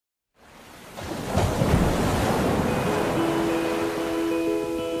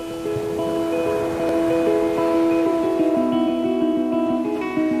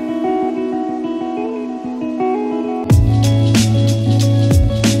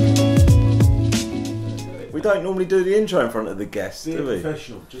We don't normally do the intro in front of the guests, Be do we?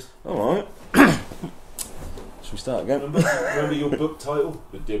 professional. Just all right. Should we start again? remember your book title,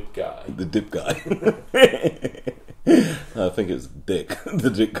 The Dip Guy. The Dip Guy. I think it's Dick. The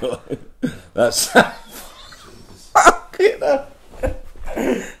Dip Guy. That's. Fuck it up.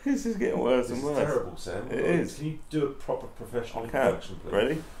 This is getting worse and worse. It's terrible, Sam. It is. Can you do a proper professional Okay. introduction, please?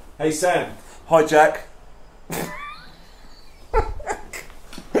 Ready? Hey, Sam. Hi, Jack.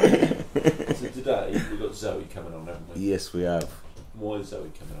 So today we've got Zoe coming on, haven't we? Yes, we have. Why is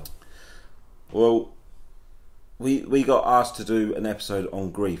Zoe coming on? Well, we got asked to do an episode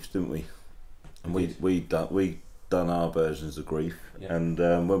on grief, didn't we? And we done our versions of grief. Yeah. And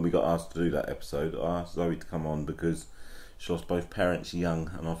when we got asked to do that episode, I asked Zoe to come on because she lost both parents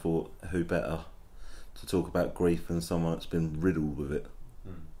young, and I thought, who better to talk about grief than someone that's been riddled with it?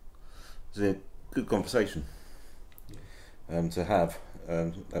 It's a good conversation to have.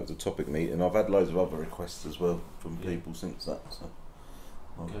 That was a topic meeting. I've had loads of other requests as well from people since that. So.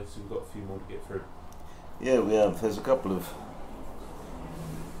 Okay, so we've got a few more to get through. Yeah, we have. There's a couple of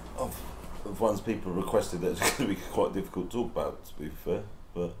ones people requested that's going to be quite difficult to talk about, to be fair.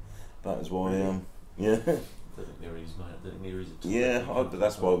 But that is why, yeah. I don't think there is, mate. I don't think there is a topic. Yeah, but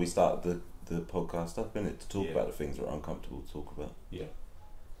that's why we started the podcast up, innit? To talk Yeah. about the things that are uncomfortable to talk about. Yeah.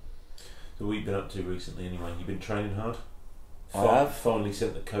 So what have you been up to recently anyway? You've been training hard? I have. Finally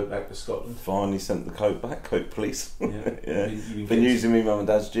sent the coat back to Scotland. Finally sent the coat back, coat police. Yeah. Yeah. You've Been using me mum and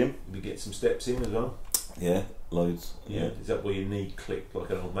dad's gym. You get some steps in as well? Yeah, loads. Yeah. Is that where your knee clicked like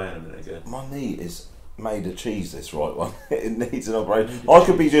an old man a minute ago? My knee is made of cheese, this right one. It needs an operation. I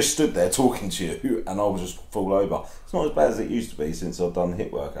could be just stood there talking to you and I would just fall over. It's not as bad as it used to be since I've done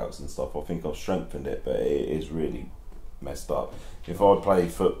hip workouts and stuff. I think I've strengthened it, but it is really messed up. If I play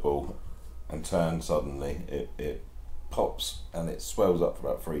football and turn suddenly, it pops and it swells up for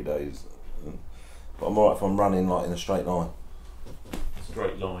about 3 days. But I'm alright if I'm running like in a straight line.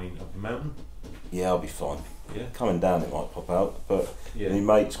 Straight line up the mountain? Yeah, I'll be fine. Yeah. Coming down it might pop out, but Yeah.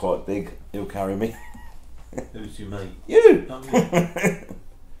 my mate's quite big, he'll carry me. Who's your mate? You! Oh, yeah.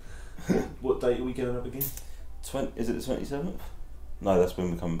 What date are we going up again? Is it the 27th? No, that's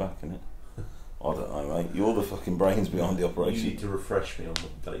when we're coming back, isn't it? I don't know, mate. You're the fucking brains behind the You operation. need to refresh me on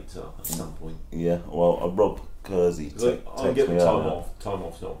what the dates are at some point. Yeah, well, Rob Kersey I'll get the me time out. off. Time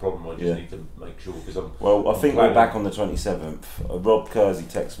off's not a problem. I just Yeah. need to make sure because I'm. Well, I I'm think planning. we're back on the 27th. Rob Kersey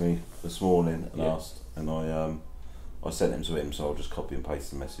texted me this morning and Yeah. asked, and I sent him to him, so I'll just copy and paste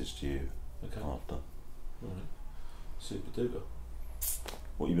the message to you Okay. after. Right. Super duper.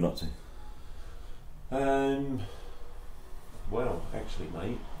 What have you been up to? Well, actually,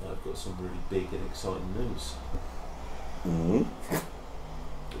 mate, I've got some really big and exciting news. Mm-hmm. The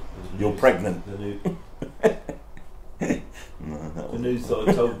You're news- pregnant. The new. No, that The wasn't- news that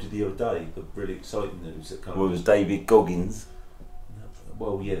I told you the other day, the really exciting news that kind Well, it of. was David Goggins.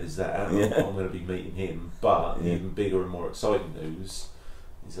 Well, yeah, there's that. Yeah. I'm going to be meeting him, but Yeah. even bigger and more exciting news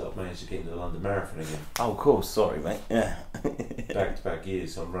is that I've managed to get into the London Marathon again. Oh, of course, sorry, mate. Yeah. Back-to-back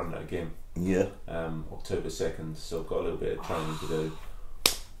years, so I'm running it again. Yeah. October 2nd, so I've got a little bit of training to do.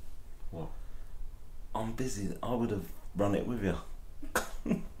 I'm busy. I would have run it with you.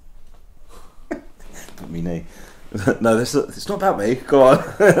 Put me knee. No, it's not about me. Go on.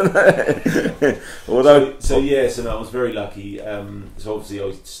 Although, So no, I was very lucky. So obviously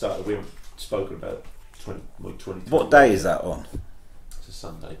I started. We haven't spoken about 2020. what day is that on? It's a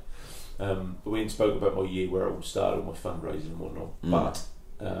Sunday. But we didn't spoke about my year where it all started, all my fundraising and whatnot. Mm. But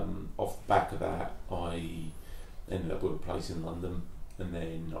off the back of that, I ended up with a place in London, and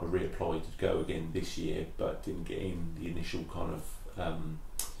then I reapplied to go again this year, but didn't get in the initial kind of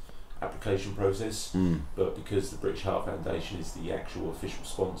application process. Mm. But because the British Heart Foundation is the actual official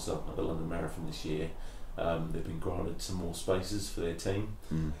sponsor of the London Marathon this year, they've been granted some more spaces for their team.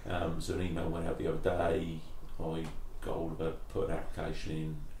 Mm. So an email went out the other day. I got hold of it, put an application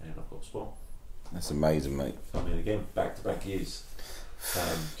in, and I've got a spot. That's amazing, mate. I mean, again, back-to-back years.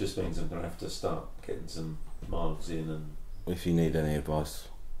 Just means I'm going to have to start getting some miles in. And If you need any advice,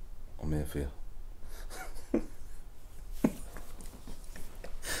 I'm here for you.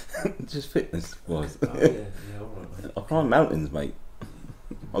 Just fitness wise. oh yeah, all right, mate. I climb mountains, mate.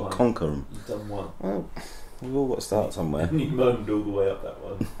 I'll One. conquer them. You've done one. Well, we've all got to start somewhere. You moaned all the way up that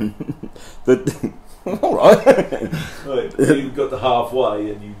one. But all right. Right, you got to halfway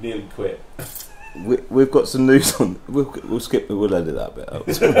and you nearly quit. We've got some news on. We'll skip. We'll edit that bit out.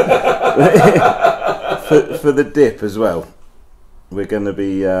 for the dip as well. We're going to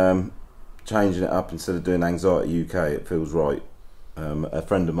be changing it up instead of doing Anxiety UK. It feels right. A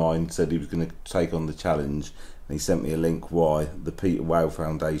friend of mine said he was going to take on the challenge, and he sent me a link why the Peter Whale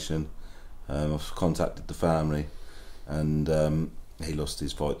Foundation I've contacted the family, and he lost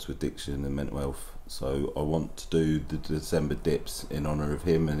his fights with addiction and mental health. So I want to do the December dips in honour of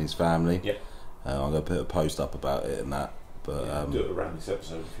him and his family. Yeah. I'm going to put a post up about it and that. But do it around this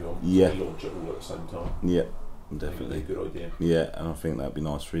episode if you want. Yeah. We launch it all at the same time. Yeah, definitely. A good idea. Yeah, and I think that'd be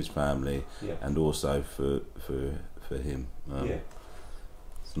nice for his family, Yeah. and also for him. Yeah.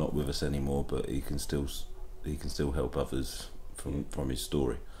 He's not with us anymore, but he can still help others from his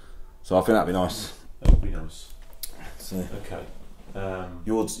story. So I think that'd be nice. That would be nice. So okay.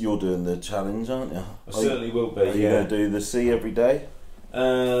 You're doing the challenge, aren't you? I certainly will be. Are you going to do the C every day?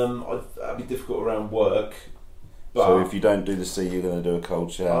 That'd be difficult around work. But So if you don't do the C, you're going to do a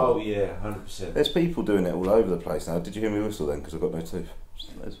cold shower. Oh yeah, 100%. There's people doing it all over the place now. Did you hear me whistle then? Because I've got no tooth.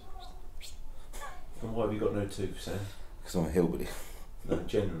 And why have you got no tooth, Sam? Because I'm a hillbilly. No,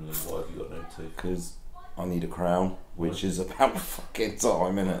 generally, why have you got no tooth? Because I need a crown, which is about fucking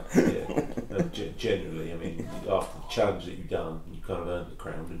time, innit? Yeah. No, generally, I mean, after the challenge that you've done, you kind of earned the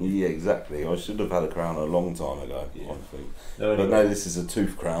crown, didn't you? Yeah, exactly. I should have had a crown a long time ago, Yeah. I think. No, But anyway, no, this is a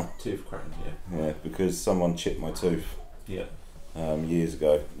tooth crown. tooth crown, yeah. Yeah, because someone chipped my tooth Yeah. years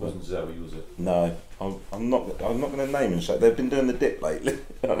ago. It wasn't Zoe, was it? No, I'm not going to name and show. They've been doing the dip lately.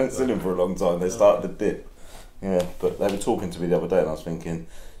 I haven't seen them for a long time. They started the dip. Yeah, but they were talking to me the other day, and I was thinking,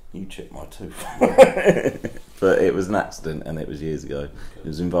 you chipped my tooth. But it was an accident, and it was years ago. Okay. It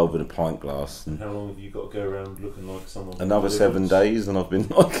was involved with a pint glass. And how long have you got to go around looking like someone? from Another 7 Deliverance? days, and I've been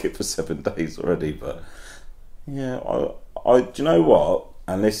like it for 7 days already. But yeah, I do you know what?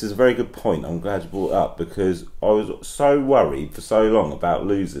 And this is a very good point. I'm glad you brought it up, because I was so worried for so long about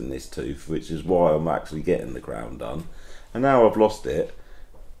losing this tooth, which is why I'm actually getting the crown done. And now I've lost it,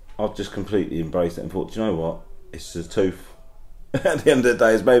 I've just completely embraced it and thought, do you know what? It's a tooth. At the end of the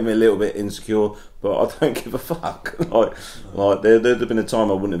day, it's made me a little bit insecure, but I don't give a fuck. like there'd have been a time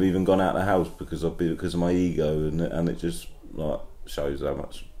I wouldn't have even gone out of the house because of my ego, and it just like shows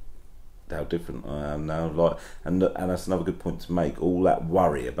how different I am now. Like, and that's another good point to make. All that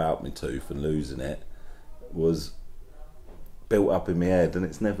worry about my tooth and losing it was built up in my head, and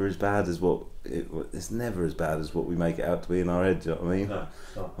it's never as bad as what we make it out to be in our head. Do you know what I mean?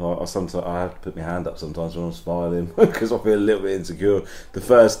 No, I sometimes I have to put my hand up sometimes when I'm smiling because I feel a little bit insecure. The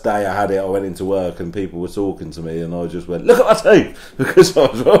first day I had it, I went into work and people were talking to me, and I just went, "Look at my tooth," because I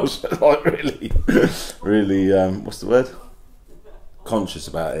was like really, what's the word? Conscious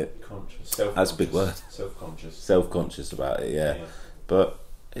about it. Conscious. That's a big word. Self-conscious. Self-conscious about it, yeah. But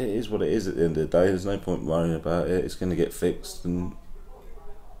it is what it is at the end of the day. There's no point worrying about it. It's going to get fixed, and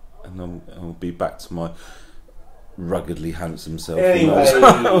I'll be back to my ruggedly handsome self. Anyway,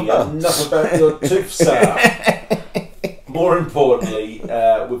 enough about your tooth, sir. More importantly,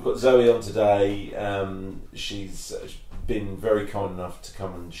 we've got Zoe on today. She's been very kind enough to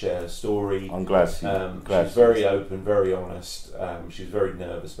come and share her story. I'm glad she's very open, very honest. She was very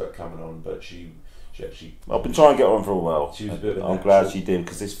nervous about coming on, but she actually... I've been trying to get on for a while. She was a bit of a I'm natural. glad she did,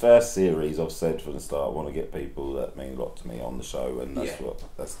 because this first series, I've said from the start, I want to get people that mean a lot to me on the show, and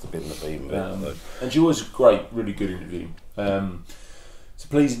that's been the theme of it. And she was a great, really good interview. So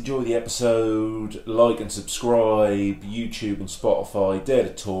please enjoy the episode, like and subscribe, YouTube and Spotify, Dare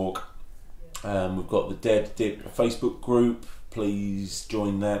to Talk. We've got the DareToDip Facebook group. Please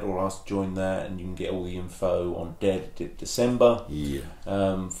join that, or ask to join that, and you can get all the info on DareToDip December. Yeah.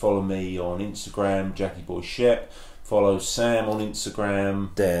 Follow me on Instagram, Jackie Boy Shep. Follow Sam on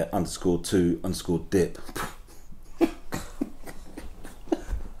Instagram. Dare_to_dip.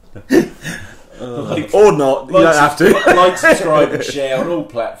 Or not, you don't have to. Like, subscribe and share on all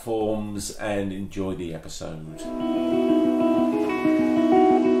platforms, and enjoy the episode.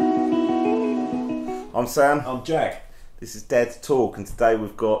 I'm Sam. I'm Jack. This is Dare to Talk, and today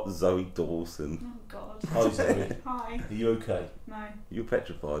we've got Zoe Dawson. Oh God. Hi Zoe. Hi. Are you okay? No. You're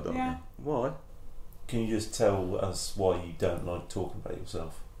petrified, aren't Yeah. you? Why? Can you just tell us why you don't like talking about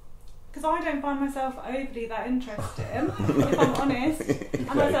yourself? Because I don't find myself overly that interested, if I'm honest. And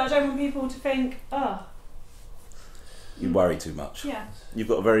also I don't want people to think, oh. You worry too much. Yeah. You've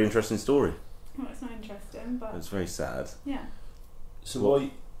got a very interesting story. Well, it's not interesting, but It's very sad. yeah. So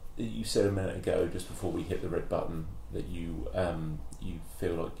why you said a minute ago, just before we hit the red button, that you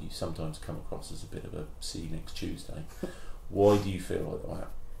feel like you sometimes come across as a bit of a see you next Tuesday. Why do you feel like that?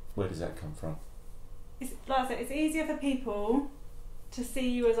 Where does that come from? It's, like I said, it's easier for people to see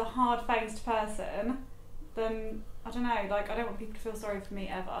you as a hard-faced person than, I don't know, like I don't want people to feel sorry for me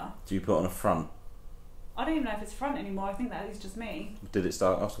ever. Do you put on a front? I don't even know if it's front anymore. I think that is just me. Did it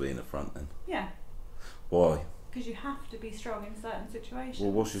start off being a front then? Yeah. Why? Because you have to be strong in certain situations.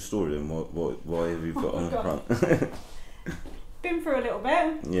 Well, what's your story then? Why have you put on a God. front? been through a little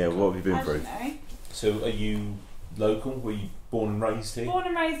bit. Yeah, what have you been As through? you know. So, are you local? Were you born and raised here? Born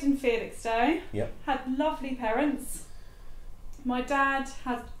and raised in Felixstowe. Yep. Had lovely parents. My dad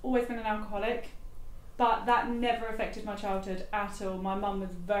has always been an alcoholic, but that never affected my childhood at all. My mum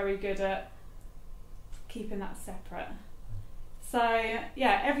was very good at keeping that separate. So,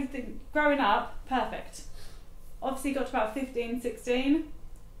 yeah, everything, growing up, perfect. Obviously got to about 15, 16,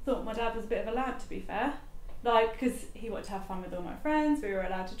 thought my dad was a bit of a lad, to be fair. Like, because he wanted to have fun with all my friends, we were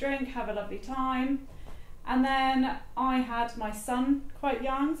allowed to drink, have a lovely time. And then I had my son quite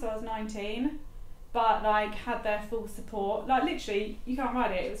young, so I was 19, but like had their full support. Like literally, you can't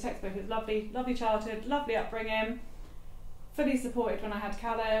write it, it was textbook, it was lovely, lovely childhood, lovely upbringing, fully supported when I had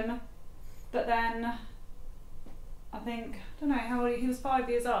Callum. But then, I think, I don't know how old he was, 5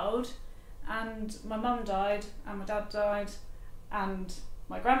 years old, and my mum died, and my dad died, and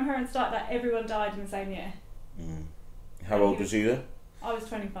my grandparents died, like everyone died in the same year. Mm. How old was you then? I was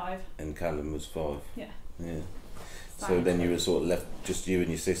 25. And Callum was 5. Yeah. Yeah. So then you were sort of left, just you and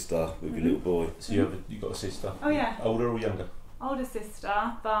your sister with your little boy. So you got a sister? Oh yeah. Older or younger? Older sister,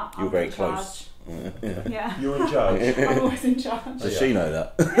 but You're I'm very in close. charge. Yeah. Yeah. You're in charge? I'm always in charge. Does she know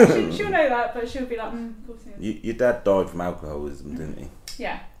that? Yeah, she'll know that, but she'll be like, of course he is. Your dad died from alcoholism, didn't he?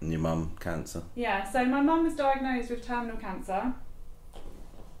 Yeah. And your mum, cancer. Yeah, so my mum was diagnosed with terminal cancer,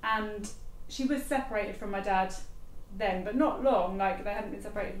 and she was separated from my dad then, but not long, like they hadn't been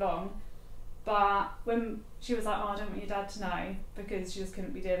separated long. But when she was like, oh, I don't want your dad to know, because she just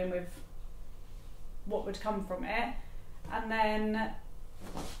couldn't be dealing with what would come from it. And then,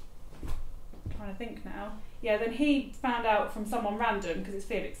 I'm trying to think now, yeah, then he found out from someone random, because it's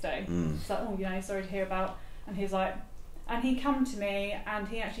Felixstowe. It's like, oh, you know, sorry to hear about. And he's like, and he come to me and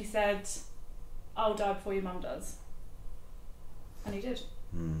he actually said, I'll die before your mum does. And he did.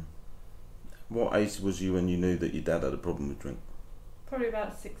 What age was you when you knew that your dad had a problem with drink? Probably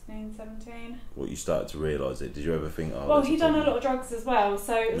about 16, 17. What you started to realise it? Did you ever think, oh... Well, there's he'd done a problem? lot of drugs as well,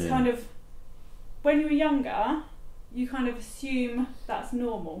 so it was kind of, when you were younger, you kind of assume that's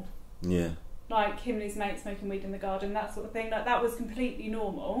normal. Yeah. Like him and his mate smoking weed in the garden, that sort of thing. Like that was completely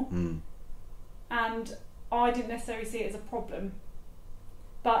normal. And I didn't necessarily see it as a problem.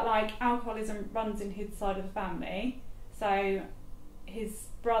 But like alcoholism runs in his side of the family. So his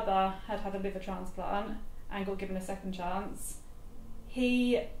brother had a liver transplant and got given a second chance.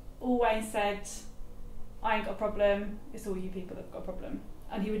 He always said, I ain't got a problem, it's all you people that've got a problem.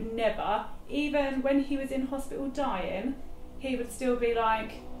 And he would never, even when he was in hospital dying, he would still be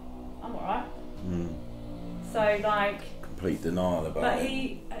like, I'm alright. So like... Complete denial about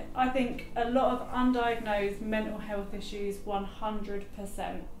it. But I think a lot of undiagnosed mental health issues,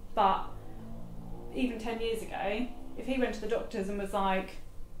 100%. But even 10 years ago, if he went to the doctors and was like,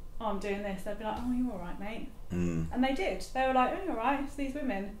 oh, I'm doing this, they'd be like, oh, you're alright, mate. And they did. They were like, oh, you're alright, it's these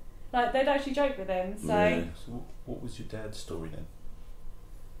women. Like, they'd actually joke with him. So what was your dad's story then?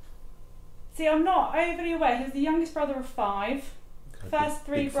 See, I'm not overly aware. He was the youngest brother of 5. Okay, First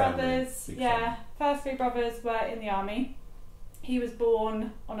three brothers, first 3 brothers were in the army. He was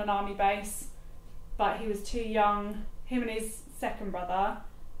born on an army base, but he was too young. Him and his second brother,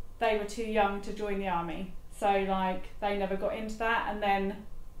 they were too young to join the army. So, like, they never got into that, and then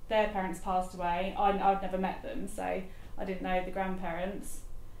their parents passed away. I'd never met them, so I didn't know the grandparents.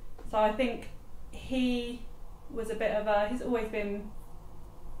 So I think he was he's always been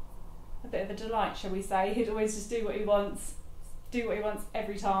a bit of a delight, shall we say. He'd always just do what he wants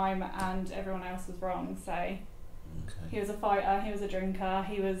every time, and everyone else was wrong. So he was a fighter, he was a drinker,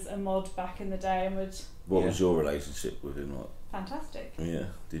 he was a mod back in the day, and would... What was your relationship with him like? Fantastic. Yeah.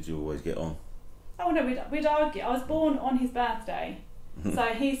 Did you always get on? Oh no, we'd argue. I was born on his birthday. So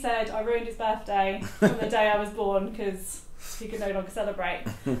he said I ruined his birthday from the day I was born because he could no longer celebrate.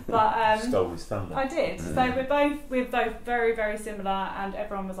 But stole his thunder. I did. So we're both very, very similar, and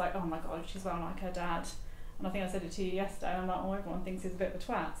everyone was like, oh my god, she's well like her dad. And I think I said it to you yesterday, and I'm like, oh, everyone thinks he's a bit of a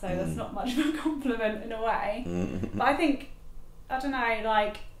twat, so that's not much of a compliment in a way. But I think, I don't know,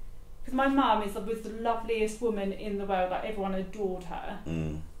 like, because my mum was the loveliest woman in the world, like everyone adored her.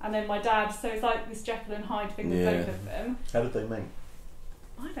 And then my dad, so it's like this Jekyll and Hyde thing with both of them. How did they meet?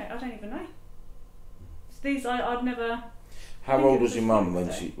 I don't even know. These I'd never. How old was your mum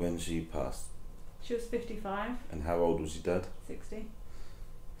when she passed? She was 55. And how old was your dad? 60.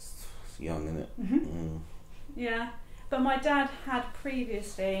 It's young, isn't it? Yeah, but my dad had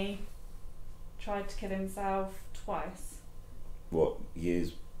previously tried to kill himself twice. What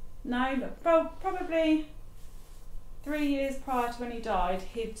years? No, but probably 3 years prior to when he died,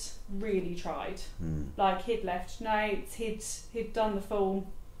 he'd really tried. Like, he'd left notes, he'd done the full,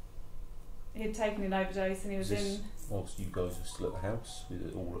 he'd taken an overdose, and he was in... whilst you guys were still at the house? With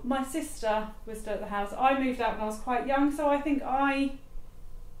it all My sister was still at the house. I moved out when I was quite young, so I think I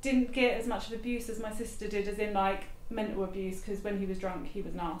didn't get as much of abuse as my sister did, as in like mental abuse, because when he was drunk he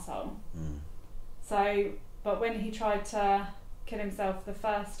was an arsehole. So, but when he tried to kill himself the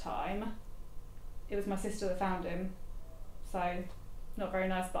first time, it was my sister that found him. So, not very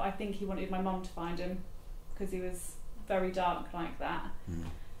nice, but I think he wanted my mum to find him because he was very dark like that.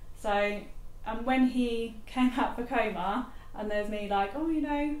 So, and when he came out of a coma, and there's me like, oh, you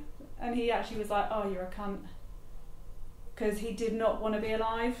know, and he actually was like, oh, you're a cunt. Because he did not want to be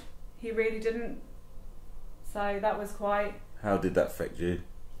alive. He really didn't. So that was quite... How did that affect you?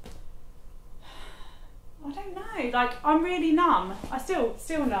 I don't know. Like, I'm really numb. I still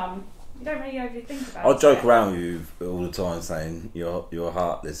numb. You don't really overthink about I it. joke around with you all the time saying you're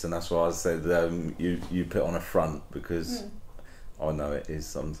heartless, and that's why I said you put on a front, because I know it is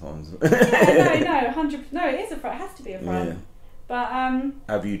sometimes. Yeah, 100%. No, it is a front. It has to be a front. Yeah. But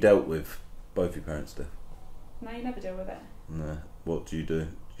have you dealt with both your parents' death? no, you never deal with it. No. What do? Do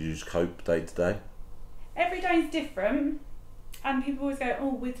you just cope day to day? Every day is different, and people always go,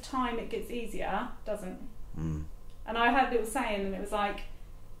 "Oh, with time it gets easier." Doesn't. And I had a little saying, and it was like,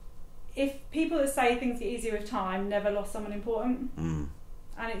 if people that say things get easier with time never lost someone important. And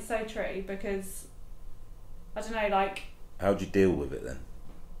it's so true, because I don't know, like... How do you deal with it then?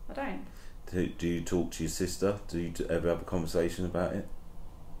 I don't. Do you talk to your sister? Do you ever have a conversation about it?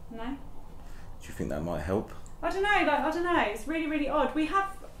 No. Do you think that might help? I don't know, it's really, really odd. We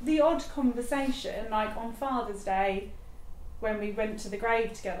have the odd conversation, like on Father's Day, when we went to the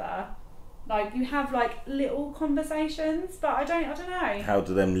grave together. Like, you have like little conversations, but I don't know. How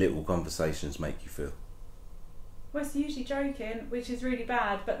do them little conversations make you feel? Well, it's usually joking, which is really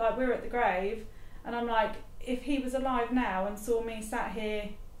bad, but like, we're at the grave, and I'm like, if he was alive now and saw me sat here,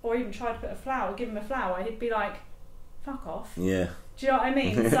 or even tried to give him a flower, he'd be like, fuck off. Yeah. Do you know what I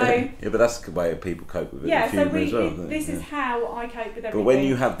mean? So yeah, but that's the way people cope with it. yeah, so this is how I cope with everything. But when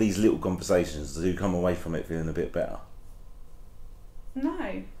you have these little conversations, do you come away from it feeling a bit better?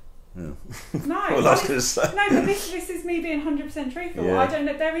 No. Yeah. No. Well, I was going to say. No, but this is me being 100% truthful. Yeah. I don't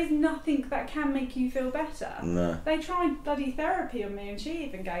know. There is nothing that can make you feel better. No. They tried bloody therapy on me, and she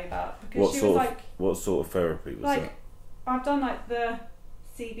even gave up because she was like, "What sort of therapy was like, that?" I've done like the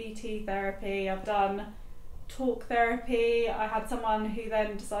CBT therapy. I've done talk therapy. I had someone who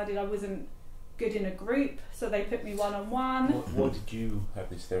then decided I wasn't good in a group, so they put me one-on-one. Why did you have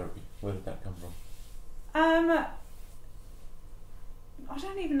this therapy? Where did that come from? I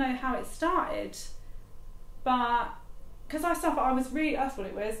don't even know how it started, but because I was really, that's what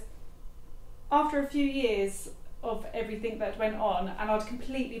it was. After a few years of everything that went on, and I'd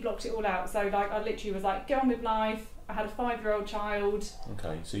completely blocked it all out, so like I literally was like, get on with life. I had a 5-year-old child.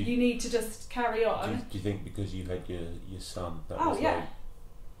 Okay, so you need to just carry on. Do you think because you had your son, that like yeah,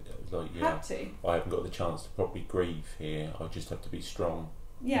 had to. I haven't got the chance to properly grieve here. I just have to be strong.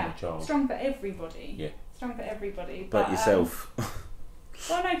 Yeah, for my child. Strong for everybody. Yeah, strong for everybody. But yourself.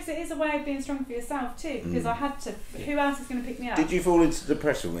 Well, no, because it is a way of being strong for yourself too. Because I had to. Yeah. Who else is going to pick me up? Did you fall into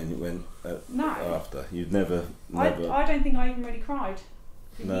depression when you went? No. After you'd never. I don't think I even really cried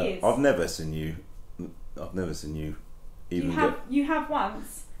for years. I've never seen you. Even you have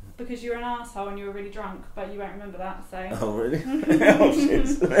once, because you were an arsehole and you were really drunk, but you won't remember that. So. Oh really? Oh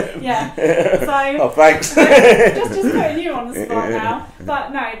shit. Yeah. So. Oh thanks. just putting you on the spot now.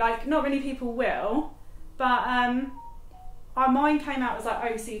 But no, like not many people will. But mine came out as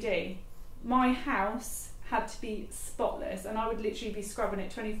like OCD. My house had to be spotless, and I would literally be scrubbing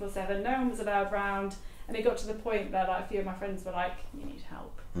it 24/7. No one was allowed round, and it got to the point that like a few of my friends were like, "You need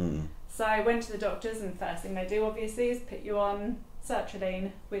help." So I went to the doctors, and the first thing they do obviously is put you on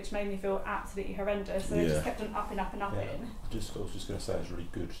sertraline, which made me feel absolutely horrendous. So they just kept on upping. I was just going to say it's really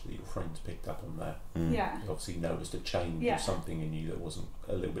good that your friends picked up on that. Yeah, you obviously noticed a change or something in you that wasn't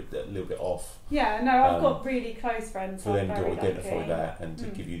a little bit off. Yeah, no, I've got really close friends. For them to identify that and to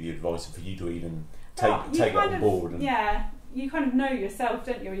give you the advice, and for you to even take it on board. And you kind of know yourself,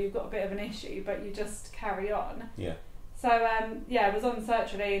 don't you? You've got a bit of an issue, but you just carry on. Yeah. So I was on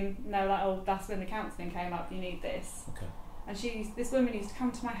sertraline, and they were like, "Oh, that's when the counselling came up. You need this." Okay. And this woman used to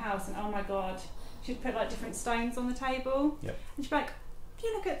come to my house, and oh my god, she'd put like different stones on the table. Yep. And she'd be like, "If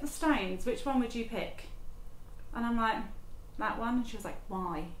you look at the stones, which one would you pick?" And I'm like, "That one." And she was like,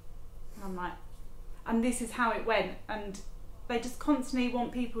 "Why?" And I'm like, and this is how it went. And they just constantly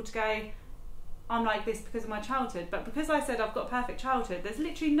want people to go, "I'm like this because of my childhood." But because I said I've got a perfect childhood, there's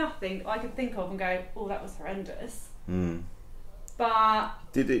literally nothing I could think of and go, "Oh, that was horrendous." But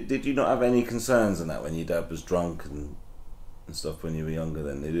did you not have any concerns on that when your dad was drunk and stuff when you were younger?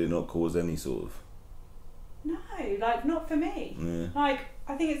 Then did it not cause any sort of? No, like not for me. Yeah. Like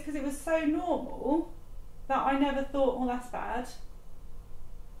I think it's because it was so normal that I never thought, oh, that's bad.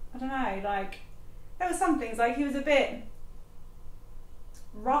 I don't know, like there were some things, like he was a bit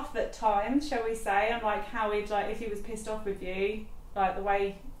rough at times, shall we say, and like how he'd, like if he was pissed off with you, like the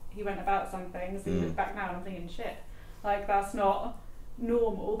way he went about some things, and you look back now and I'm thinking, shit, like that's not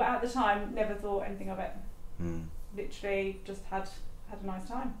normal, but at the time never thought anything of it. Literally just had a nice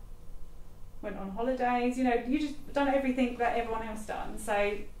time, went on holidays, you know, you just done everything that everyone else done,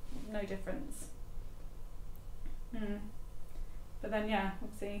 so no difference. But then yeah,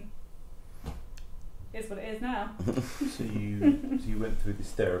 obviously it's what it is now. So you went through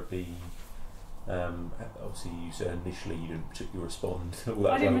this therapy. Obviously, you said initially you didn't particularly respond.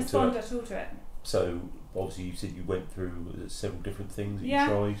 I didn't respond at all to it. So obviously, you said you went through several different things that Yeah. you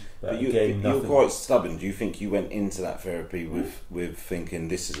tried. But you're quite stubborn. Do you think you went into that therapy with thinking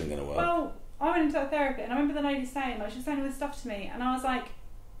this isn't going to work? Well, I went into that therapy and I remember the lady saying, like, she was saying all this stuff to me, and I was like,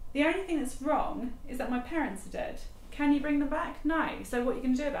 the only thing that's wrong is that my parents are dead. Can you bring them back? No. So what are you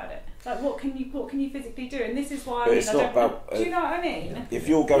going to do about it? Like, what can you physically do? And this is why But it's not about. Do you know what I mean? If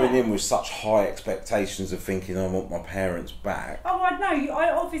you're going in with such high expectations of thinking I want my parents back. Oh, I know.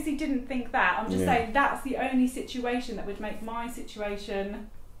 I obviously didn't think that. I'm just saying that's the only situation that would make my situation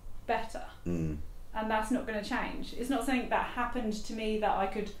better, and that's not going to change. It's not something that happened to me that I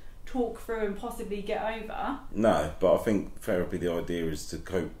could talk through and possibly get over. No, but I think therapy, the idea is to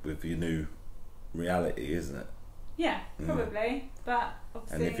cope with your new reality, isn't it? Yeah, probably. But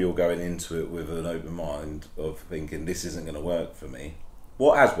obviously, And if you're going into it with an open mind of thinking this isn't going to work for me,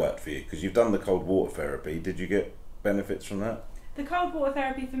 what has worked for you? Because you've done the cold water therapy. Did you get benefits from that? The cold water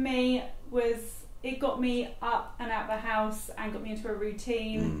therapy for me was, it got me up and out of the house and got me into a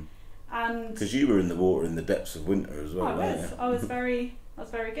routine. And because you were in the water in the depths of winter as well. I was very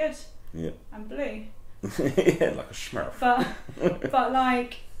good. Yeah. And blue. Yeah, like a smurf. But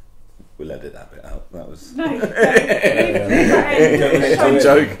like. We'll edit that bit out. That was. No, leave I'm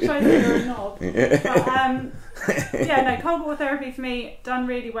joking. Shows that you're a knob. But yeah, no, cold water therapy for me done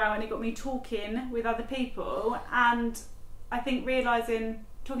really well, and it got me talking with other people, and I think realising,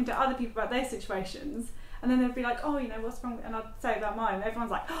 talking to other people about their situations, and then they'd be like, oh, you know, what's wrong? And I'd say about mine, and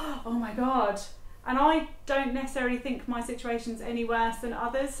everyone's like, oh my God. And I don't necessarily think my situation's any worse than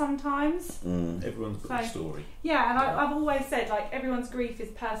others sometimes. Everyone's got a story. Yeah, and I've always said, like, everyone's grief is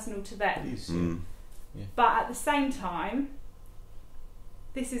personal to them. It is, yeah. But at the same time,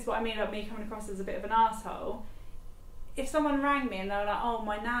 this is what I mean about me coming across as a bit of an arsehole. If someone rang me and they were like, oh,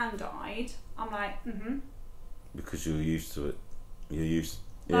 my nan died, I'm like, Because you're used to it. You're used.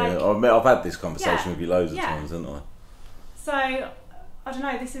 Like, yeah, I've had this conversation with you loads of times, haven't I? So, I don't know,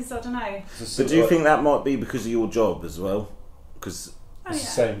 I don't know. But do you think that might be because of your job as well? Because it's the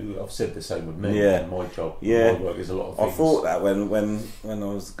same. I've said the same with me. Yeah. My job. Yeah. My work is a lot of things. I thought that when I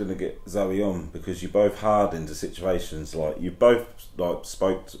was going to get Zoe on, because you both hard into situations, like you both like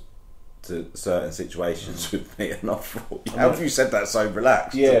spoke to certain situations with me, and I thought, how have you said that so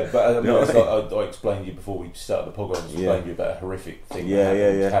relaxed? Yeah, but I mean, You know it's what I like I explained to you before we started the podcast. I explained to you about a horrific thing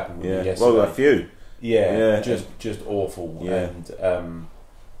that happened with me yesterday. Well, a few. Yeah, just awful. Yeah. And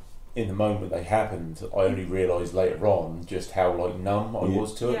in the moment they happened, I only realised later on just how like numb I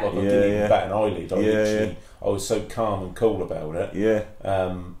was to it. Yeah. Like I didn't even bat an eyelid. I was so calm and cool about it. Yeah.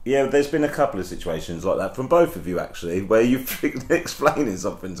 Yeah, there's been a couple of situations like that from both of you actually, where you've explaining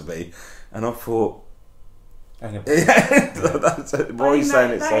something to me, and I thought, hang on. why are you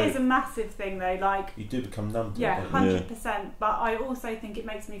saying it so? That is a massive thing though, like You do become numb to it. yeah, don't you? 100%. But I also think it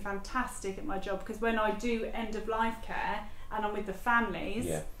makes me fantastic at my job, because when I do end of life care and I'm with the families,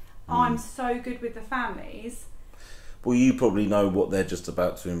 I'm so good with the families. Well, you probably know what they're just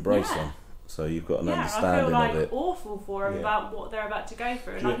about to embrace on, so you've got an understanding I feel of it. awful for them about what they're about to go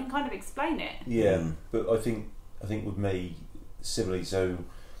through, and I can kind of explain it. Yeah, but I think with me, similarly, so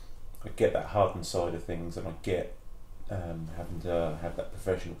I get that hardened side of things, and I get having to have that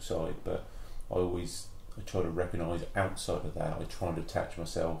professional side, but I try to recognise outside of that. I try and detach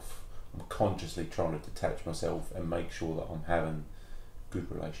myself. I'm consciously trying to detach myself and make sure that I'm having good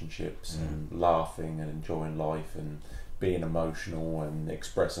relationships and laughing and enjoying life and being emotional and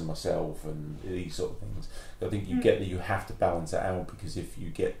expressing myself and these sort of things. I think you get that you have to balance it out, because if you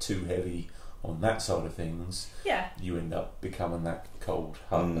get too heavy on that side of things, you end up becoming that cold,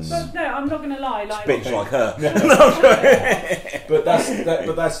 heartless. But no, I'm not going to lie. Like, Bitch like her. But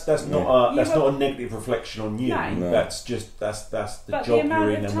that's not a negative reflection on you. No. That's the but job the amount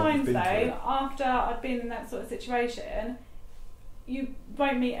you're in of and what times you've been though, through. after I'd been in that sort of situation, you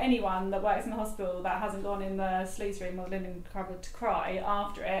won't meet anyone that works in the hospital that hasn't gone in the sluice room or the linen cupboard to cry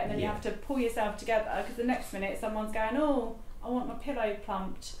after it, and then you have to pull yourself together because the next minute someone's going, oh, I want my pillow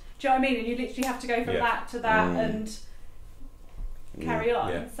plumped. Do you know what I mean? And you literally have to go from that to that and carry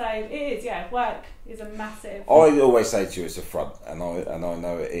on. Yeah. So it is, work is a massive... I always say to you it's a front, and I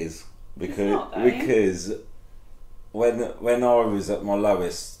know it is. Because when I was at my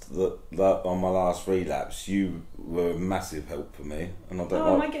lowest on my last relapse, you were a massive help for me, and I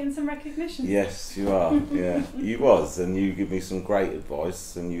don't am I getting some recognition? Yes, you are. Yeah, you was, and you give me some great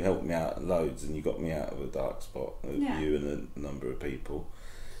advice, and you helped me out loads, and you got me out of a dark spot with you and a number of people,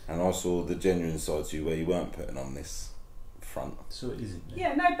 and I saw the genuine side to you where you weren't putting on this front. So it isn't.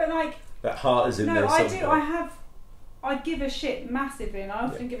 Yeah, no, but like that heart is in there. No, I somewhere. do. I give a shit massively, and I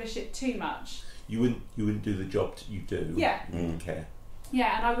often give a shit too much. You wouldn't do the job you do. Yeah. You wouldn't care.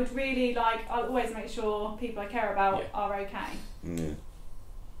 Yeah, and I would really I'll always make sure people I care about are okay. Yeah.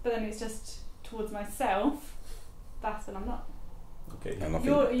 But then it's just towards myself. That's when I'm not. Okay. And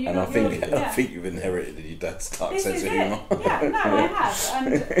I think you've inherited your dad's dark sense of humour. Yeah, no, I have,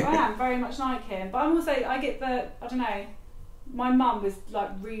 and I am very much like him. But I'm also I don't know. My mum was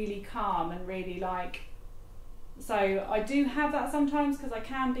like really calm and really like. So I do have that sometimes because I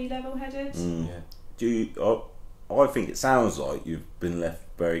can be level-headed. Yeah. I think it sounds like you've been left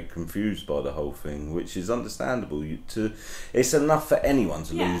very confused by the whole thing, which is understandable. It's enough for anyone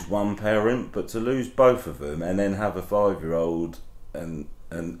to lose one parent, but to lose both of them and then have a 5-year-old and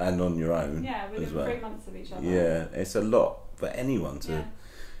on your own. Yeah, within 3 months of each other. Yeah, it's a lot for anyone to. Yeah.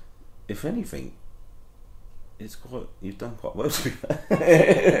 If anything, you've done quite well to be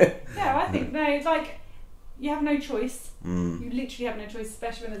fair. Yeah, I think it's like you have no choice. You literally have no choice,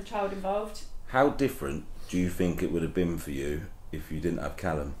 especially when there's a child involved. How different do you think it would have been for you if you didn't have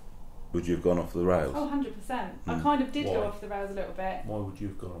Callum? Would you have gone off the rails? Oh, 100%. I kind of did go off the rails a little bit. Why would you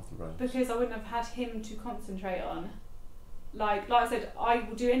have gone off the rails? Because I wouldn't have had him to concentrate on. Like I said, I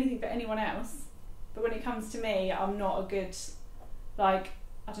will do anything for anyone else, but when it comes to me, I'm not a good, I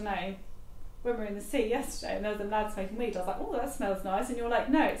don't know, when we were in the sea yesterday and there was a lad smoking weed, I was like, oh, that smells nice, and you're like,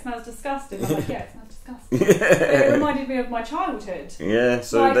 no, it smells disgusting. I'm like, yeah, it smells disgusting. But it reminded me of my childhood. Yeah,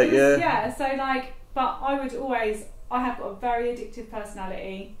 so but I would always, I have got a very addictive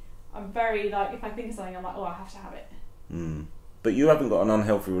personality. I'm very, if I think of something, I'm like, oh, I have to have it. But you haven't got an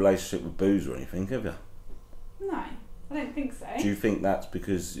unhealthy relationship with booze or anything, have you? No, I don't think so. Do you think that's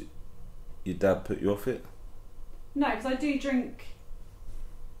because your dad put you off it? No, because I do drink,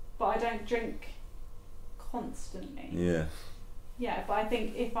 but I don't drink constantly. Yeah. Yeah, but I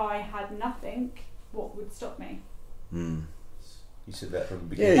think if I had nothing, what would stop me? You said that from the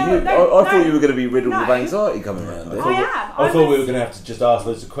beginning. Yeah, I thought you were going to be riddled with anxiety coming around. I thought we were going to have to just ask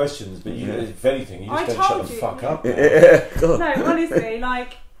loads of questions, but if anything, you just don't shut the fuck up. No, honestly,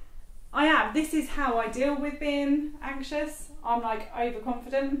 I am. This is how I deal with being anxious. I'm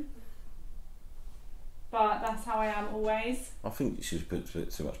overconfident. But that's how I am always. I think she puts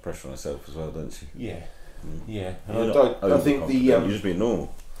too much pressure on herself as well, don't she? Yeah. Yeah. And I think you're just being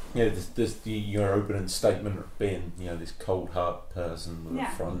normal. Yeah, there's your opening statement of being, this cold heart person with a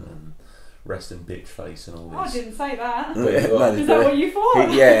front and resting bitch face and all this. Oh, I didn't say that. Is that what you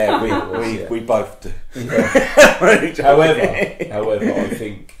thought? Yeah, we both do. However, I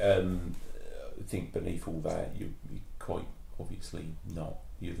think beneath all that, you're quite obviously not.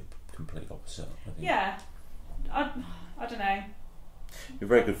 You're the complete opposite, I think. Yeah. I don't know. You're a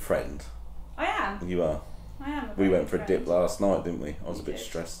very good friend. I am. You are. I am. We went for a dip last night, didn't we? I was a bit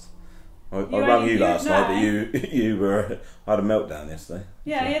stressed. I rang you last night, but you were. I had a meltdown yesterday.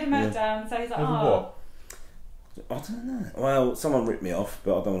 Yeah, he had a meltdown, so he's like, what? I don't know. Well, someone ripped me off,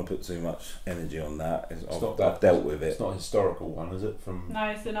 but I don't want to put too much energy on that. I've dealt with it. It's not a historical one, is it? No,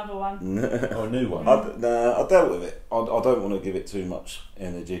 it's another one. Oh, a new one? I dealt with it. I don't want to give it too much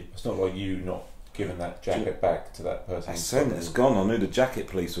energy. It's not like you not giving that jacket back to that person. It's gone. I knew the jacket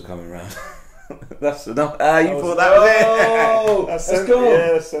police were coming round. That's enough. You thought that was it? Oh, that's gone.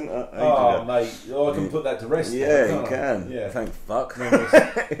 Yeah, centre. Oh, mate. I can put that to rest. Yeah, you can. Yeah. Thank fuck. No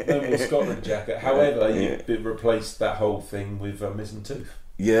more Scotland jacket. However, you replaced that whole thing with a missing tooth.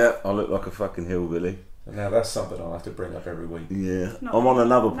 Yeah, I look like a fucking hillbilly. And now that's something I'll have to bring up every week. Yeah. I'm on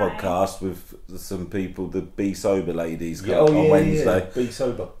another podcast with some people, the Be Sober ladies, on Wednesday. Be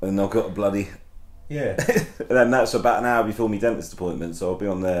Sober. And I've got a bloody... Yeah. And then that's about an hour before my dentist appointment, so I'll be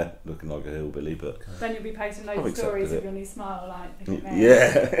on there looking like a hillbilly, but... Then you'll be posting loads of stories of your new smile, look at me.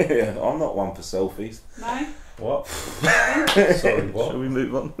 Yeah. I'm not one for selfies. No? What? Sorry, what? Shall we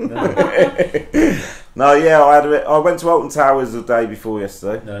move on? No, yeah, I went to Alton Towers the day before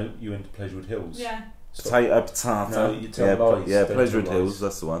yesterday. No, you went to Pleasurewood Hills. Yeah. Potato. No, you tell lies. Yeah, Don't Pleasure tell Hills, lies.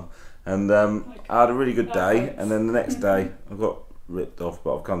 that's the one. And I had a really good day, and then the next day I got ripped off,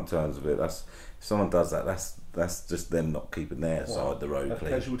 but I've come to terms with it. If someone does that, that's just them not keeping their side of the road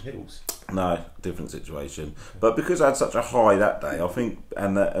clean. Pleasure Hills? No, different situation. But because I had such a high that day, I think,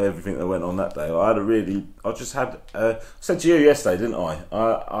 and everything that went on that day, I just had, I said to you yesterday, didn't I?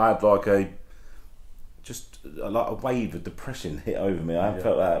 I had like a wave of depression hit over me. I haven't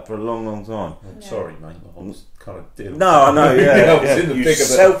felt that for a long, long time. Sorry, mate. I was kind of dealing. No, I know, yeah. I was in the you thick of it.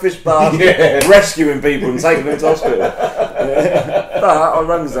 selfish bastard, rescuing people and taking them to hospital. But I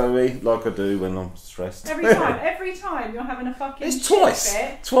run Zoe like I do when I'm stressed. Every time you're having a fucking It's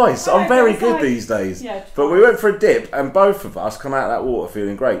shit twice. Oh, I'm very it's good like- these days. Yeah, But we went for a dip, and both of us come out of that water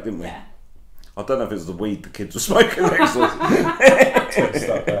feeling great, didn't we? Yeah. I don't know if it was the weed the kids were smoking next to us.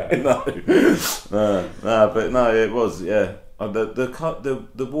 No, but no, it was, yeah.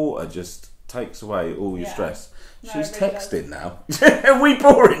 The water just takes away all your stress. No, She's it really texting now. Are we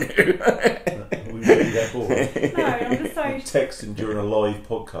boring you? We really get bored. No, I'm just so... Texting during a live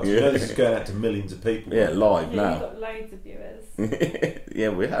podcast. You know this is going out to millions of people. Yeah, live Yeah, now. you've got loads of viewers. Yeah,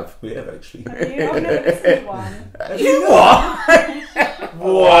 we have. We have actually. Have you? I've never listened to one. You what?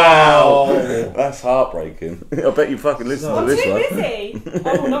 Wow. That's heartbreaking. I bet you fucking listen to I'm this too one. busy.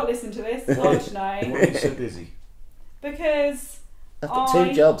 I will not listen to this. God, Why no. are you so busy? Because I've got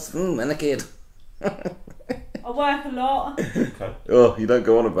 2 jobs and a kid. I work a lot. Okay. Oh, you don't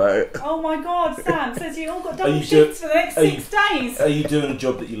go on about it. Oh my God, Sam says you all got Are double you shifts for the next are 6 days. Are you doing a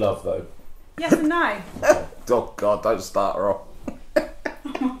job that you love though? Yes and no. Oh God, don't start her off.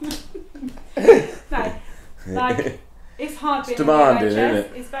 No. Like, it's hard being demanding, in the NHS.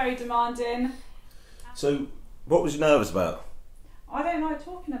 isn't it? It's very demanding. So What was you nervous about? I don't like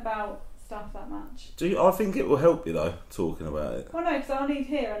talking about stuff that much. I think it will help you though, talking about it. Well, no, because I'll leave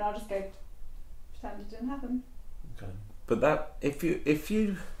here and I'll just go pretend it didn't happen. okay. But that if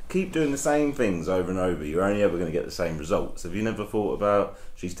you keep doing the same things over and over, you're only ever going to get the same results. Have you never thought about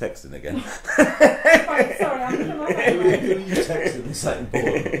she's texting again? Right, sorry, I'm looking at my Who phone. are you texting the same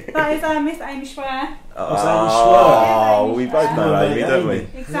boy? That is Miss Amy Schwer. Oh, Amy we Schwer. both know Yeah, Amy, don't we?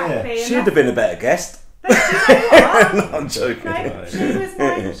 Exactly. She'd have been a better guest. But you know what? No, I'm joking. No, she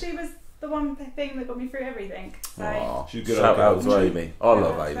was the one thing that got me through everything. So Aw, She's good shout at out to girls. Amy. I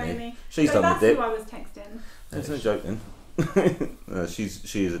love shout out to Amy. She's so done the that's dip. who I was texting. There's no joking.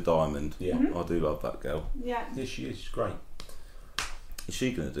 She is a diamond. Yeah. I do love that girl. Yeah. Yes, she is. She's great. Is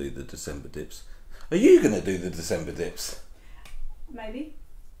she going to do the December dips? Are you going to do the December dips? Maybe.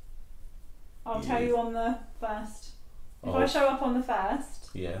 I'll Yeah. tell you on the 1st. If Oh. I show up on the 1st,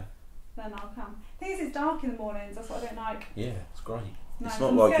 Yeah. then I'll come. The thing is, it's dark in the mornings. That's what I don't like. Yeah, it's great. No, It's I'm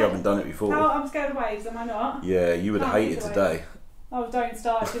not like you scared. haven't done it before. I'm scared of waves, am I not? Yeah, you would have Can't hated wait to today. Oh, don't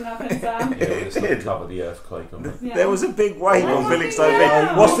start. It didn't happen, Sam. Yeah, let's not cover the earthquake on it. Yeah. There was a big wave Oh, on fucking Felixstowe hell.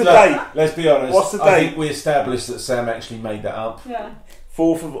 Beach. What's the Look, date? Let's be honest. What's the I date? think we established that Sam actually made that up. Yeah.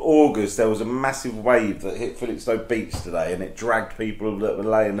 4th of August, there was a massive wave that hit Felixstowe Beach today, and it dragged people that were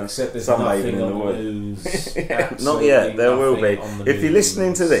laying Except there's sunbathing nothing in the on the woods. news. Not Absolutely yet, there will be. nothing on the If you're news.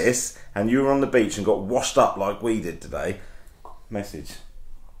 listening to this and you were on the beach and got washed up like we did today, message.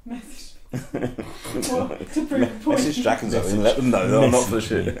 Message. What? To prove a point. Message Jack and Zoe and let them know that I'm not for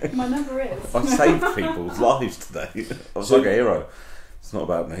shit. My number is. I saved people's lives today. I was like a hero. It's not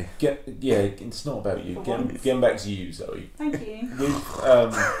about me. It's not about you. For Getting, once. getting back to you, Zoe. Thank you.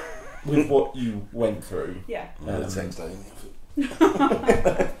 With what you went through. Yeah. Text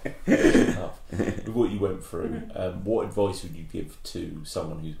With what you went through, what advice would you give to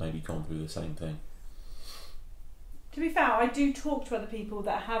someone who's maybe gone through the same thing? To be fair, I do talk to other people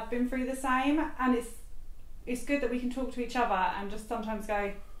that have been through the same, and it's good that we can talk to each other and just sometimes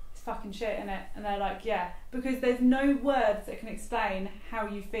go, it's fucking shit, innit? And they're like, yeah, because there's no words that can explain how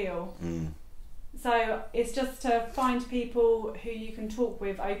you feel. So it's just to find people who you can talk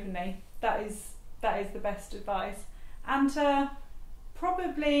with openly. That is the best advice. And to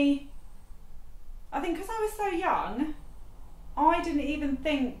probably, I think because I was so young, I didn't even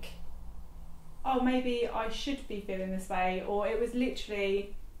think, oh, maybe I should be feeling this way, or it was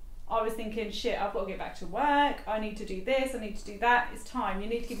literally, I was thinking, shit, I've got to get back to work, I need to do this, I need to do that, it's time, you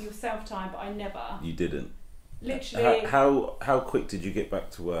need to give yourself time, but I never. You didn't? Literally. How quick did you get back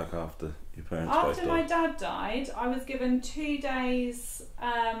to work after your parents both After died? my dad died, I was given 2 days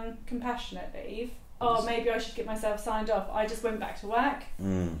compassionate leave. Oh, maybe I should get myself signed off. I just went back to work.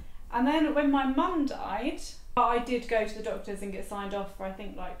 And then when my mum died, I did go to the doctors and get signed off for I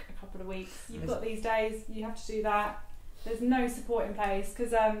think like a couple of weeks. You've got these days, you have to do that. There's no support in place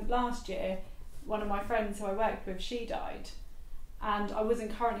because last year one of my friends who I worked with, she died, and I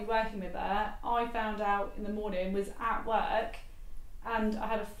wasn't currently working with her, I found out in the morning, was at work, and I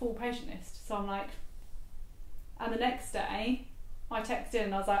had a full patient list. So I'm like, and the next day I texted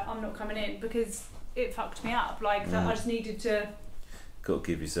and I was like, I'm not coming in, because it fucked me up. Like that, I just needed to. Got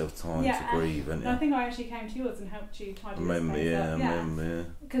to give yourself time to grieve, haven't you? I think I actually came to yours and helped you tidy this place up. Remember.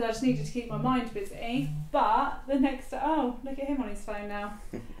 Because I just needed to keep my mind busy. But the next day, oh, look at him on his phone now.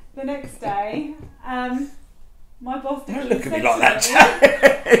 The next day, my boss literally said to me,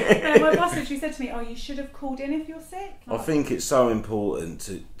 my boss literally said to me, "Oh, you should have called in if you're sick." I think it's so important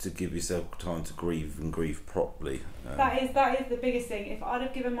to give yourself time to grieve and grieve properly. That is the biggest thing. If I'd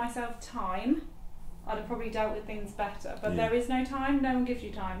have given myself time, I'd have probably dealt with things better. But there is no time. No one gives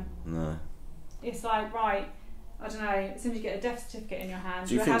you time. No. It's like, right, I don't know, as soon as you get a death certificate in your hand,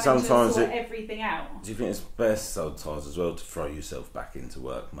 do you you're think having sometimes to sort everything out. Do you think it's best sometimes as well to throw yourself back into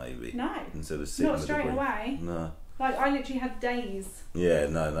work, maybe? No. Instead of sitting not straight away. No. Like, I literally had days. Yeah,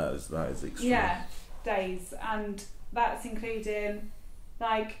 no, that is extreme. Yeah, days. And that's including,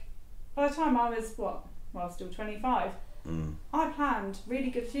 like, by the time I was, still 25, I planned really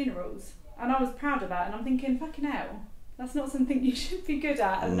good funerals. And I was proud of that. And I'm thinking, fucking hell, that's not something you should be good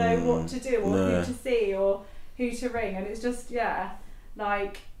at and know what to do or who to see or who to ring. And it's just,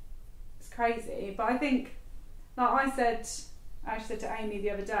 it's crazy. But I think, like I actually said to Amy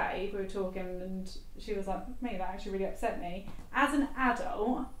the other day, we were talking, and she was like, me, that actually really upset me. As an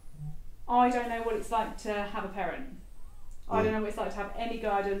adult, I don't know what it's like to have a parent. I don't know what it's like to have any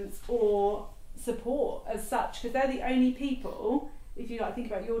guidance or support as such, because they're the only people, if you think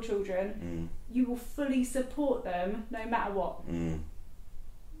about your children, you will fully support them no matter what.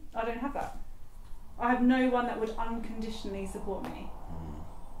 I don't have that. I have no one that would unconditionally support me.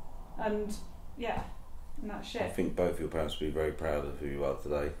 And that's shit. I think both your parents will be very proud of who you are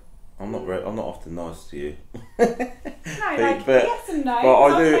today. I'm not often nice to you. No, but yes and no. But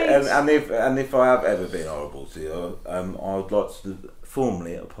I do, and if I have ever been horrible to you, I would like to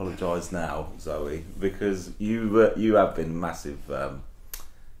formally apologise now, Zoe, because you have been massive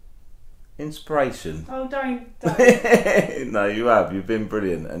inspiration. Oh, don't. No, you have. You've been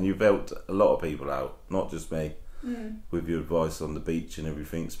brilliant, and you've helped a lot of people out, not just me. With your advice on the beach and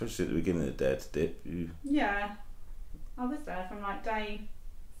everything, especially at the beginning of DareToDip. Yeah, I was there from day.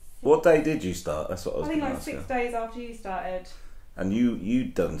 What day did you start? That's what I was I think going to ask 6 days after you started. And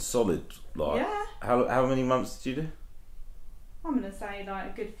you'd done solid, Yeah. How many months did you do? I'm gonna say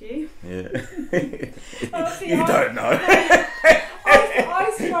a good few. Yeah. You don't know.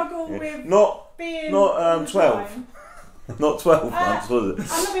 I struggle with being not 12. Not 12 months, was it?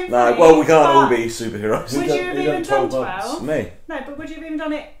 I'm not being No, funny, well, we can't all be superheroes. Would you have even done 12? Me? No, but would you have even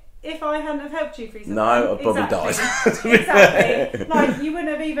done it if I hadn't have helped you through something? No, I'd probably died. Exactly. You wouldn't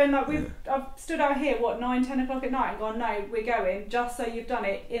have even I've stood out here 9-10 o'clock at night and gone, no, we're going, just so you've done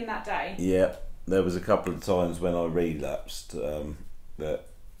it in that day. Yeah, there was a couple of times when I relapsed that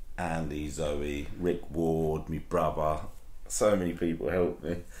Andy, Zoe, Rick Ward, my brother, so many people helped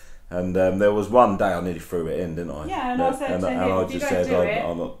me. And there was one day I nearly threw it in, didn't I? Yeah, and I said to him, I just said,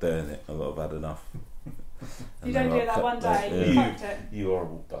 I'm not doing it. I've had enough. You don't do it that one day. You fucked it. You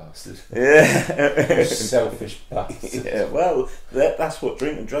horrible bastard. Yeah. You selfish bastard. Yeah. Well, that's what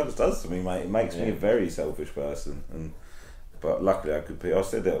drinking drugs does to me, mate. It makes me a very selfish person. But luckily, I had good people. I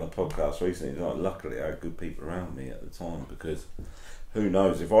said that on a podcast recently. Luckily, I had good people around me at the time, because who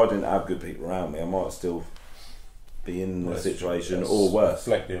knows, if I didn't have good people around me, I might still be in the situation or worse.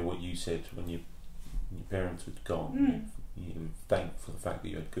 Reflecting on what you said when your parents were gone, you were thankful for the fact that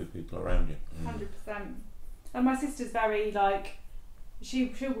you had good people around you. 100%. And my sister's very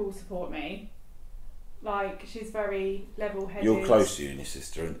she will support me. She's very level-headed. You're close to you and your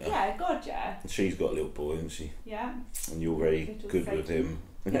sister, aren't you? Yeah, God, yeah. And she's got a little boy, hasn't she? Yeah. And you're very good with him.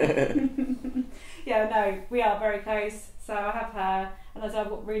 Yeah, no, we are very close. So I have her, and I've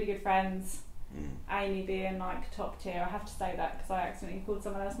got really good friends. Amy being top tier. I have to say that because I accidentally called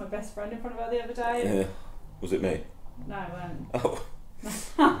someone else my best friend in front of her the other day. Yeah. Was it me? No, it wasn't. Oh.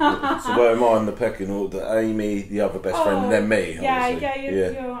 So where am I in the pecking order? Amy, the other best friend, and then me. Yeah,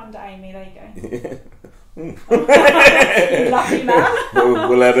 you're under Amy. There you go. Lucky man.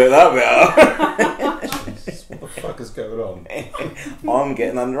 We'll edit that bit out. Jesus, what the fuck is going on? I'm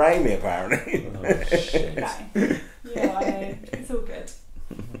getting under Amy apparently. Oh shit. No. Yeah, I know. It's all good.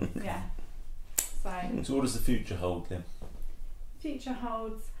 Yeah. So what does the future hold then? Future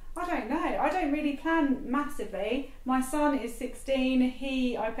holds, I don't know. I don't really plan massively. My son is 16.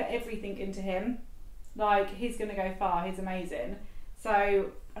 I put everything into him. He's going to go far. He's amazing.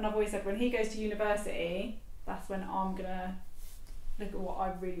 So, and I've always said when he goes to university, that's when I'm going to look at what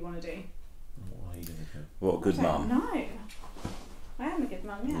I really want to do. What are you going to do? What a good mum. No. I am a good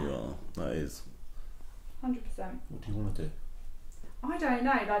mum, yeah. You are. That is. 100%. What do you want to do? I don't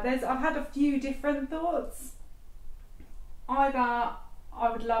know. Like, I've had a few different thoughts. Either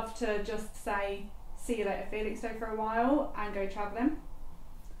I would love to just say, see you later, Felixstowe for a while and go travelling,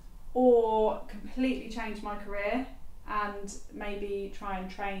 or completely change my career and maybe try and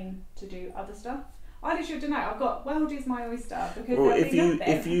train to do other stuff. I literally don't know. I've got world is my oyster because Well,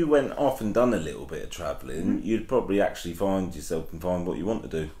 if you went off and done a little bit of travelling, you'd probably actually find yourself and find what you want to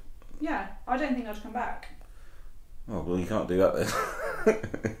do. Yeah, I don't think I'd come back. Oh well, you can't do that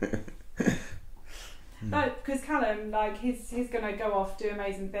then. No, because Callum, like, he's going to go off, do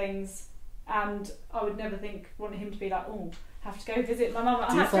amazing things, and I would never want him to be like, oh, have to go visit my mum.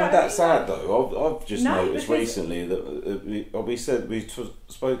 Do you find that sad though? I've just noticed because recently that we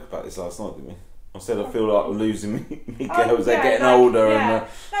spoke about this last night, didn't we? I said I feel like I'm losing me girls. They're getting older. Yeah.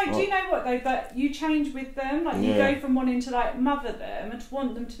 And no, do you know what though? But you change with them. Like, you go from wanting to like mother them and to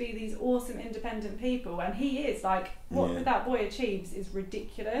want them to be these awesome independent people. And he is like, what that boy achieves is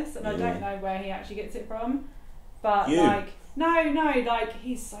ridiculous. And I don't know where he actually gets it from. But like, no, like,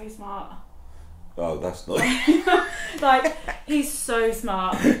 he's so smart. Oh, that's not. Like, he's so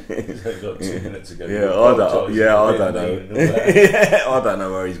smart. He's only got 2 minutes ago. I don't know. I don't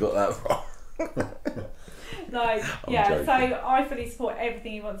know where he's got that from. Like, joking. so I fully support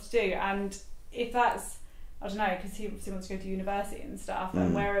everything he wants to do, and if that's, I don't know, because he obviously wants to go to university and stuff,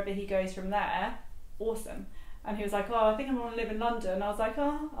 and wherever he goes from there, awesome. And he was like, oh, I think I want to live in London. I was like,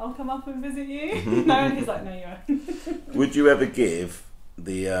 oh, I'll come up and visit you. No, and he's like, no, you won't. Would you ever give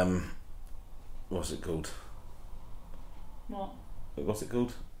the what's it called? What? What's it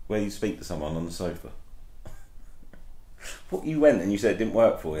called? Where you speak to someone on the sofa. What, you went and you said it didn't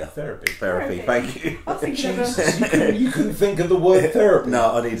work for you? Therapy. Thank you. I was thinking of You couldn't think of the word therapy.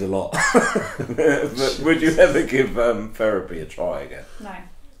 No, I need a lot. But would you ever give therapy a try again? No.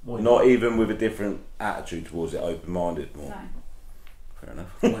 Not even with a different attitude towards it, open-minded more? No. Fair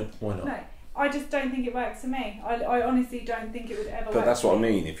enough. Why not? No. I just don't think it works for me. I honestly don't think it would ever work. But that's for what I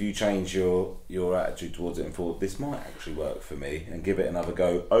me. mean. If you change your attitude towards it and thought, this might actually work for me, and give it another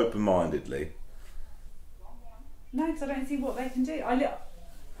go open-mindedly. No, because I don't see what they can do.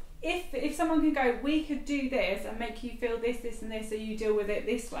 If someone can go, we could do this and make you feel this, this and this, so you deal with it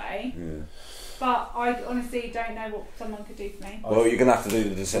this way. Yeah. But I honestly don't know what someone could do for me. Well, you're going to have to do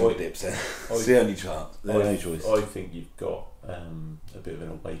the December dips then. It's the only chance. The only choice. I think you've got a bit of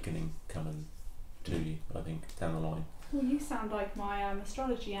an awakening coming to you, I think, down the line. Well, you sound like my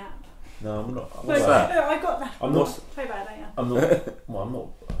astrology app. No, I'm not. What's that? No, I got that. I'm not. So bad, aren't you? I'm not. Well, I'm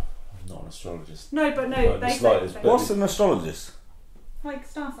not an astrologist. No, but no, they say. What's an astrologist? Like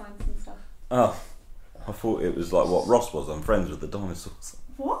star signs and stuff. Oh, I thought it was like what Ross was. I'm friends with the dinosaurs.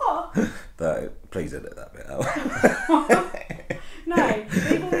 What? Please edit that bit out. No,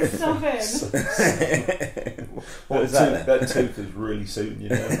 leave all this stuff in. What was that? That tooth is really suiting you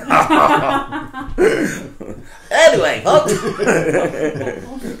now. Anyway,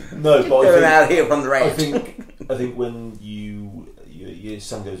 No, but going out here from the range. I think when your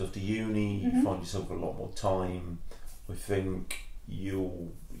son goes off to uni, you find yourself a lot more time. I think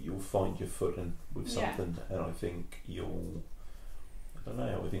you'll find your footing with something, and I think I don't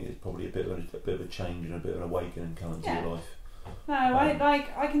know. I think it's probably a bit of a change and a bit of an awakening coming to your life. No,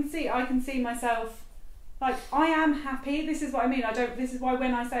 I can see myself. Like, I am happy. This is what I mean. This is why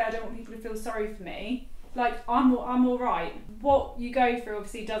when I say I don't want people to feel sorry for me, like, I'm all right. What you go through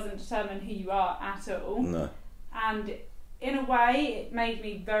obviously doesn't determine who you are at all. No. And in a way, it made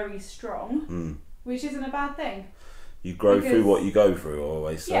me very strong, which isn't a bad thing. You grow through what you go through, I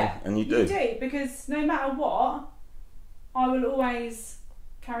always say, and you do. You do, because no matter what, I will always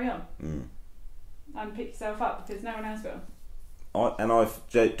carry on and pick yourself up, because no one else will. I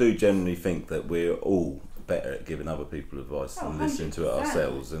do generally think that we're all better at giving other people advice than listening to it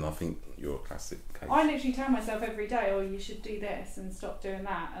ourselves, and I think you're a classic case. I literally tell myself every day, oh, you should do this and stop doing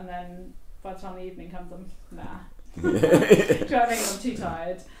that, and then by the time the evening comes, I'm nah. Do you know what I mean? I'm too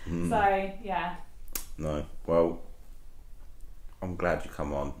tired. So, yeah. No, well, I'm glad you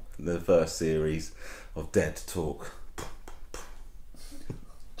come on. The first series of Dare to Talk.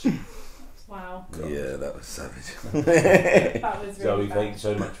 Wow. God. Yeah, that was savage. That was really Zoe, bad. thank you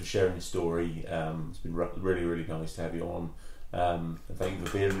so much for sharing your story. It's been really, really nice to have you on. And thank you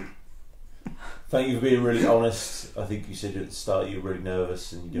for being really honest. I think you said at the start you were really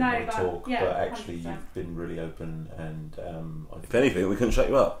nervous and you didn't want to talk, but actually 100%. You've been really open. And if anything, we couldn't shut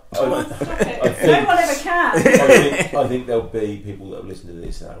you up. No one ever can. I think there'll be people that will listen to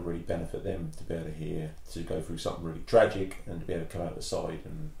this and that will really benefit them to be able to hear, to go through something really tragic and to be able to come out the side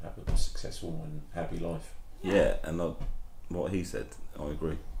and have a successful and happy life. Yeah, and what he said. I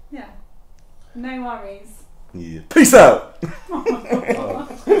agree. Yeah. No worries. Yeah. Peace out! Oh my God.